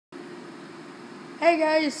Hey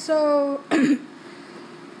guys, so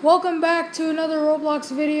welcome back to another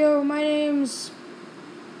Roblox video. My name's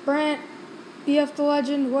Brant, BF the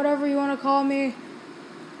Legend, whatever you want to call me.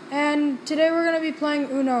 And today we're going to be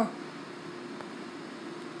playing Uno.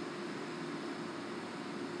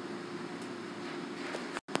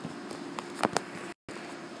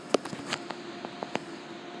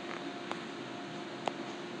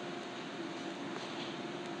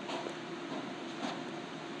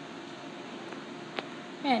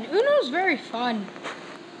 Man, Uno's very fun.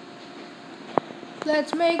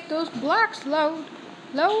 Let's make those blocks load.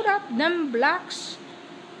 Load up them blocks.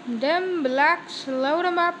 Them blocks, load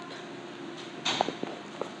them up.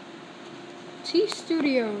 T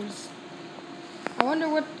Studios. I wonder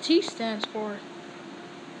what T stands for.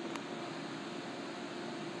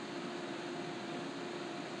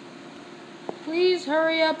 Please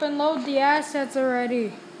hurry up and load the assets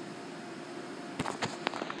already.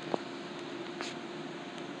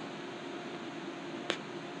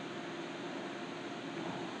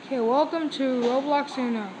 Okay, welcome to Roblox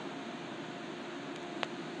Uno.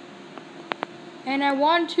 And I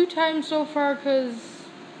won 2 times so far because,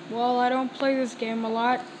 well, I don't play this game a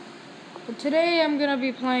lot. But today I'm going to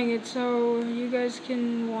be playing it so you guys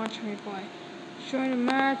can watch me play. Join a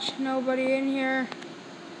match, nobody in here.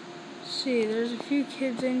 Let's see, there's a few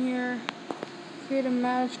kids in here. Create a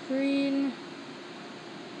match, green.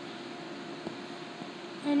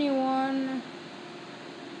 Anyone.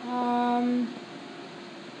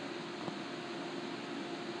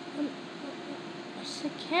 I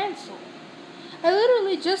said cancel. I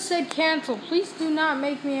literally just said cancel. Please do not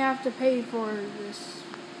make me have to pay for this.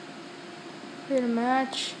 Create a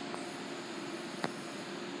match.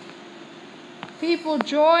 People,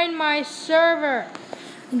 join my server.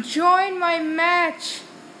 Join my match.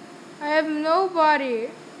 I have nobody.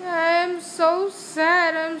 I am so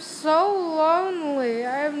sad. I'm so lonely.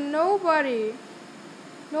 I have nobody.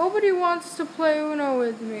 Nobody wants to play Uno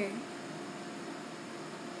with me.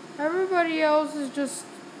 Everybody else is just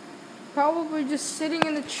probably just sitting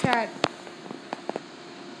in the chat.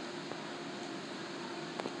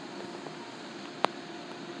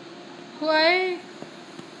 Play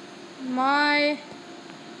my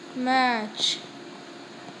match.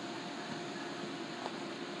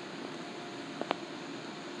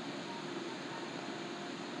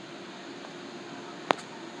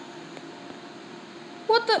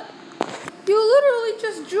 What the? You literally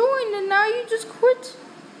just joined and now you just quit.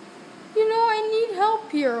 You know, I need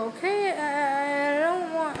help here, okay? I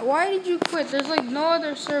don't want... Why did you quit? There's like no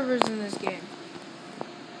other servers in this game.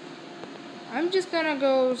 I'm just gonna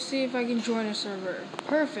go see if I can join a server.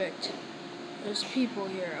 Perfect. There's people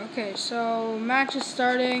here. Okay, so match is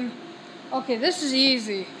starting. Okay, this is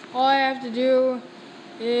easy. All I have to do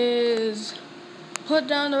is put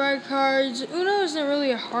down the right cards. Uno isn't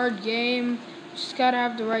really a hard game. Just gotta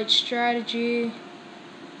have the right strategy.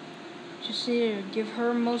 Just need to give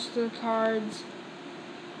her most of the cards.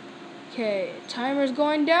 Okay, timer's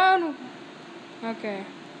going down. Okay.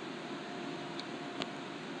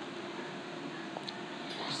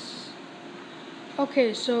 Yes.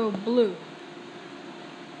 Okay, so blue.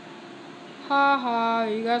 Haha,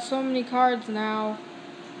 you got so many cards now.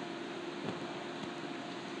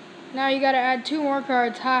 Now you gotta add 2 more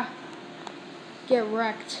cards, ha. Get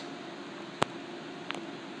wrecked.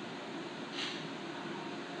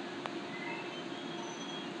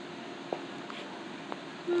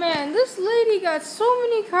 Man, this lady got so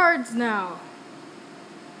many cards now.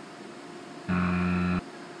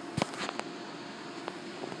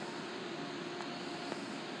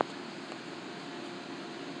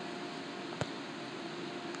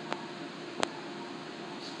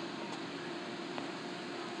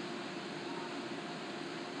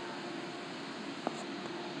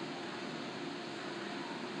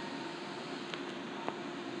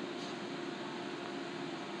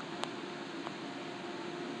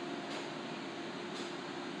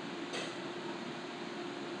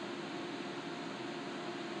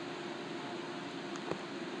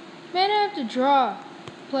 Man, I have to draw.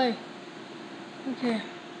 Play. Okay.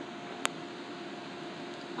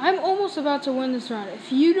 I'm almost about to win this round. If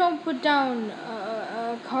you don't put down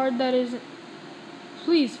a card that isn't...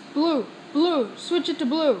 Please, blue. Blue. Switch it to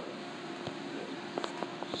blue.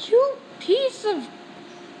 You piece of...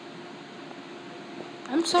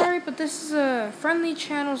 I'm sorry, but this is a friendly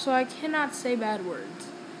channel, so I cannot say bad words.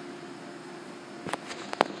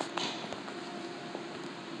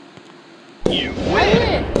 You win! I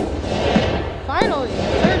win! Finally,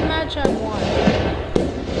 3rd match I've won.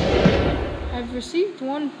 I've received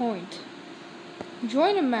 1 point.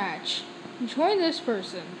 Join a match. Join this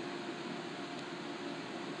person.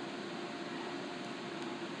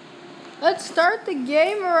 Let's start the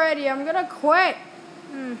game already. I'm gonna quit.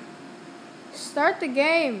 Start the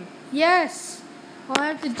game. Yes. All I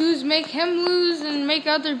have to do is make him lose and make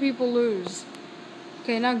other people lose.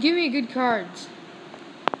 Okay, now give me good cards.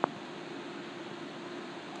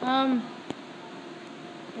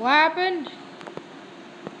 What happened?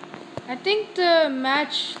 I think the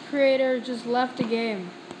match creator just left the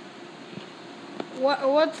game.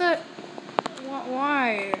 What the?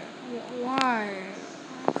 Why? Why?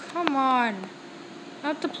 Come on. I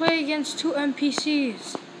have to play against two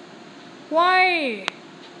NPCs. Why?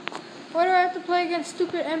 Why do I have to play against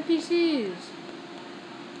stupid NPCs?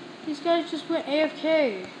 These guys just went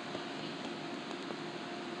AFK.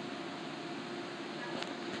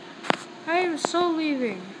 I am so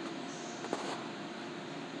leaving.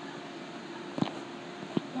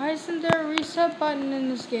 Why isn't there a reset button in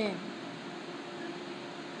this game?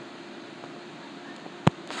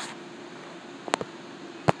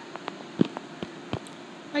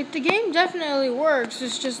 Like, the game definitely works,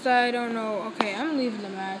 it's just that I don't know. Okay, I'm leaving the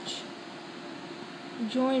match.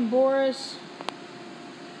 Join Boris.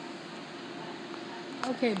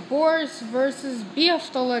 Okay, Boris versus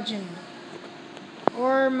BF the Legend.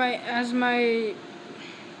 Or as my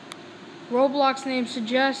Roblox name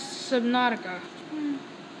suggests, Subnautica.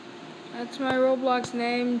 That's my Roblox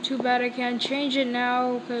name. Too bad I can't change it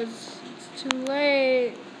now because it's too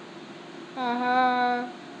late.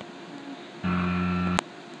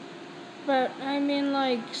 But I mean,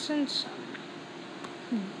 like, since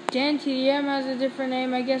DanTDM has a different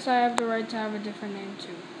name, I guess I have the right to have a different name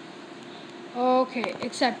too. Okay,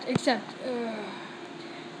 except.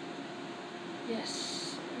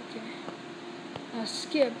 Yes. Okay. Now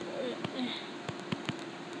skip.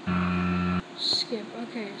 Skip.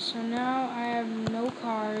 Okay, so now I have no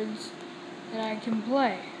cards that I can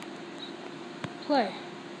play.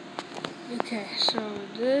 Okay, so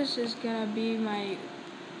this is gonna be my...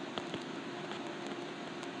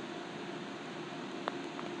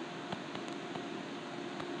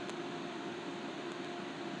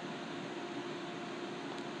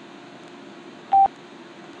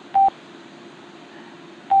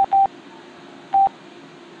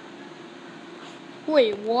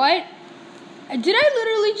 Wait, what? Did I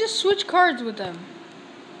literally just switch cards with them?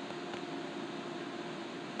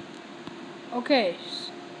 Okay,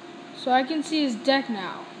 so I can see his deck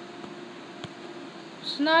now.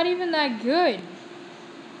 It's not even that good.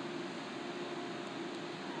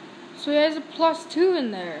 So he has a +2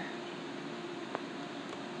 in there.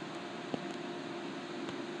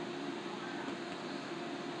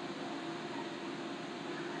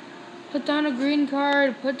 Put down a green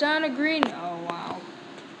card. Put down a green. Oh, wow.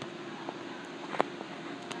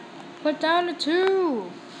 Put down a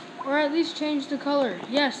 2. Or at least change the color.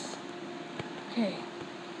 Yes. Okay.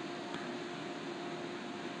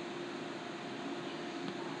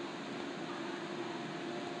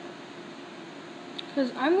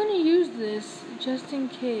 Because I'm going to use this just in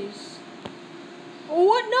case. Oh,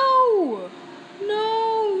 what? No!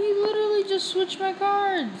 No! He literally just switched my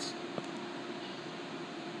cards.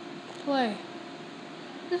 Play.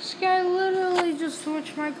 This guy literally just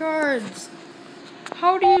switched my cards.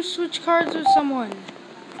 How do you switch cards with someone?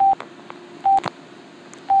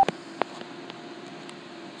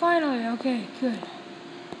 Finally, okay, good.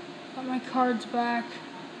 Got my cards back.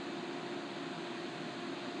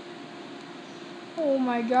 Oh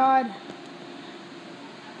my god.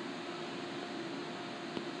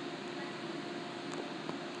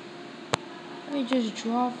 Let me just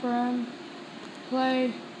draw for him.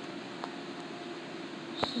 Play.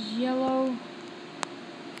 This is yellow.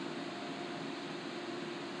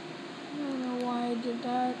 I don't know why I did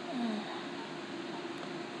that.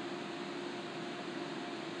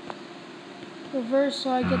 Reverse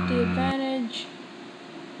so I get the advantage.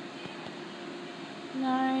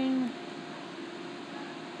 9,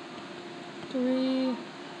 3,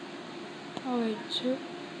 oh wait, 2,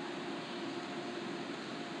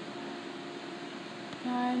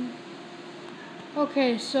 9.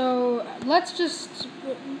 Okay, so let's just,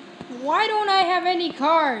 why don't I have any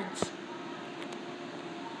cards?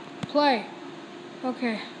 Play.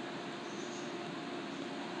 Okay.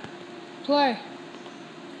 Play.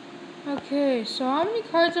 Okay, so how many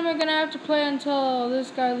cards am I gonna have to play until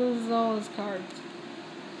this guy loses all his cards?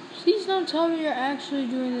 Please don't tell me you're actually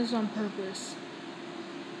doing this on purpose.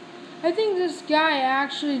 I think this guy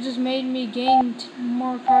actually just made me gain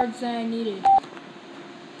more cards than I needed.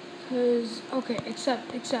 Cause, okay,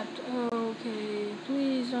 accept. Okay,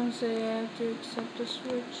 please don't say I have to accept the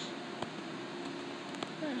switch.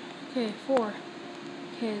 Okay, 4.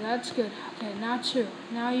 Okay, that's good. Okay, now 2.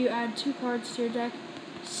 Now you add 2 cards to your deck.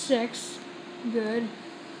 6. Good.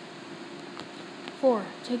 4.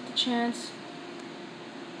 Take the chance.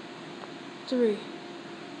 3.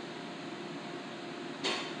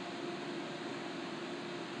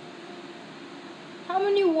 How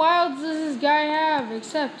many wilds does this guy have?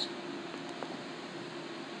 Except.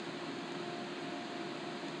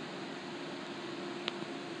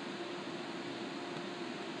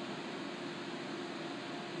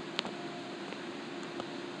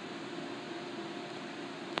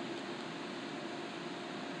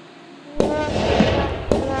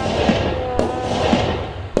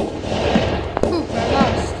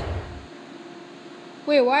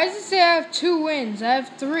 Wait, why does it say I have 2 wins? I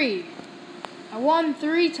have 3. I won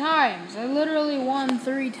 3 times. I literally won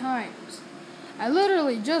 3 times. I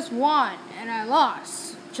literally just won and I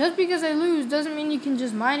lost. Just because I lose doesn't mean you can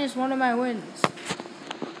just minus one of my wins.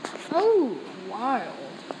 Oh, wild.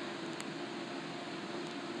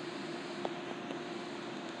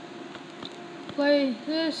 Play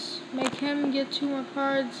this, make him get 2 more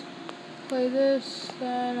cards. Play this,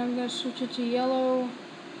 then I'm going to switch it to yellow.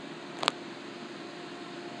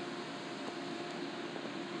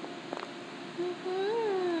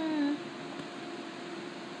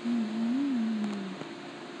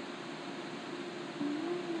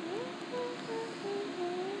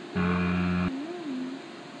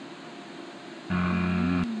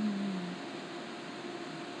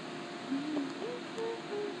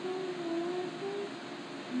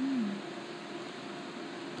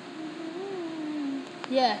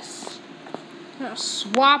 Yes.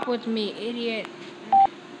 Swap with me, idiot.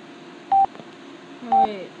 Oh,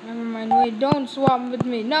 wait, never mind. Wait, don't swap with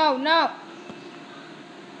me. No, no.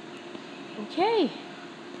 Okay.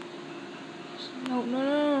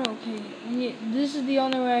 No. Okay. This is the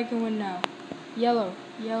only way I can win now. Yellow.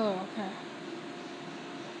 Okay.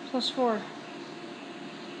 +4.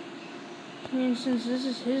 I mean, since this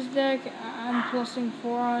is his deck, I'm +4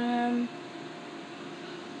 on him.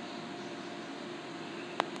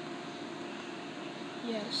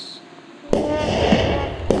 Yes.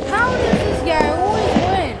 How does this guy always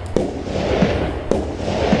win?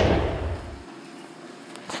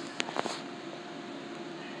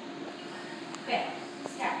 Bear,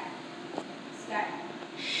 Sky.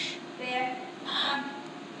 Bear, come.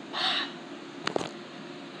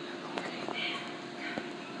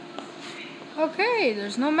 Okay,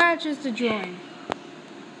 there's no matches to join.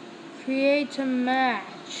 Create a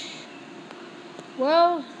match.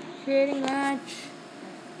 Well, creating match.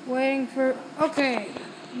 Waiting for. Okay,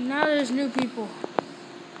 now there's new people.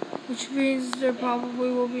 Which means there probably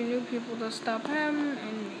will be new people to stop him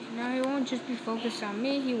and me. Now he won't just be focused on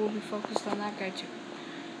me, he will be focused on that guy too.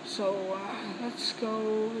 So, let's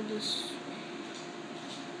go this way.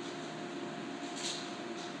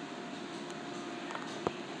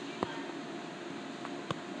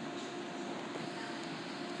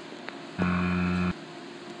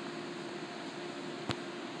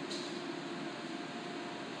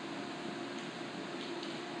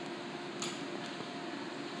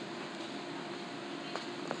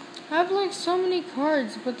 I have like so many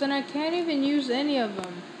cards, but then I can't even use any of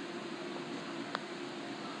them.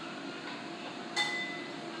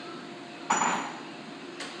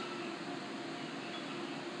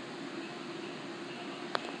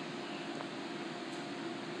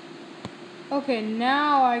 Okay,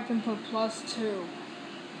 now I can put +2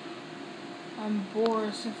 on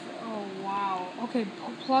Boris. Oh wow. Okay,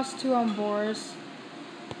 +2 on Boris.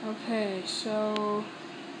 Okay, so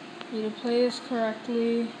need to play this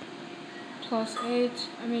correctly. +8.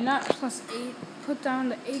 I mean, not +8. Put down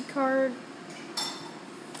the 8 card.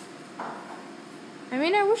 I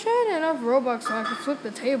mean, I wish I had enough Robux so I could flip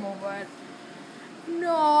the table, but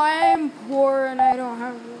no, I am poor and I don't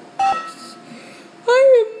have Robux. I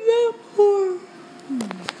am not poor.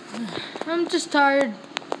 I'm just tired.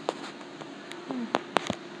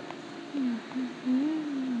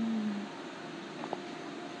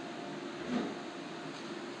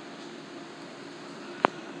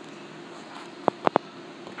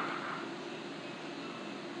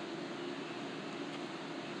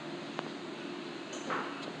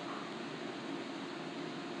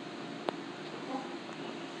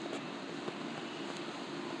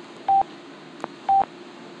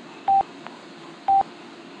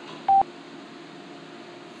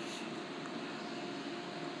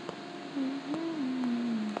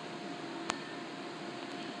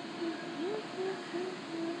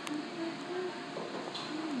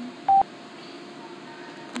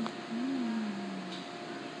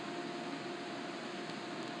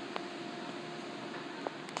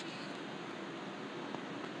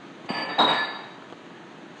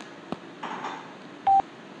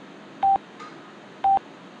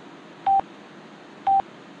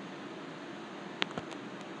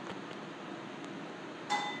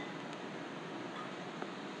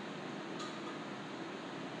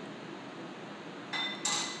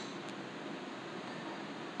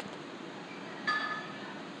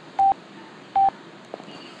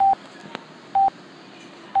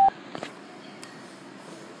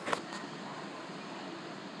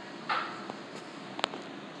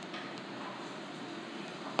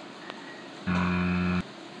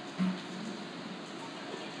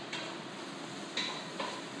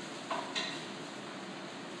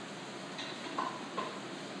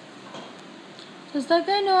 Does that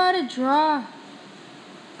guy know how to draw?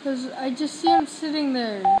 Because I just see him sitting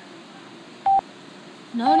there.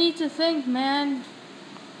 No need to think, man.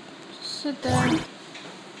 Just sit there.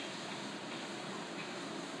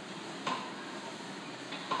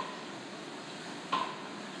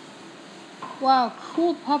 Wow,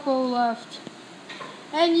 cool Puppo left.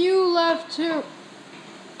 And you left too.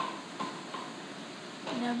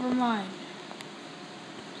 Never mind.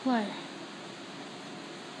 Play.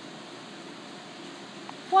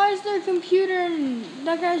 Why is there a computer and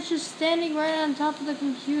that guy's just standing right on top of the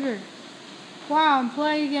computer? Wow, I'm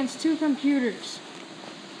playing against two computers.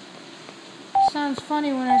 Sounds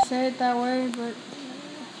funny when I say it that way, but...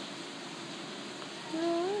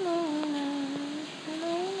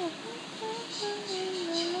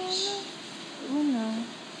 Uno.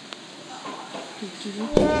 The computer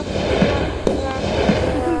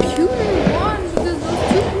won because those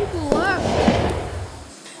two people left.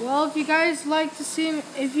 Well, if you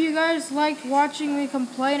guys liked watching me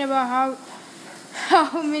complain about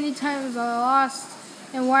how many times I lost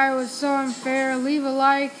and why it was so unfair, leave a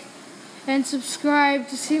like and subscribe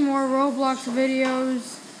to see more Roblox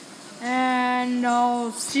videos. And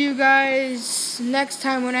I'll see you guys next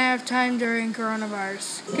time when I have time during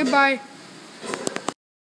coronavirus. Goodbye.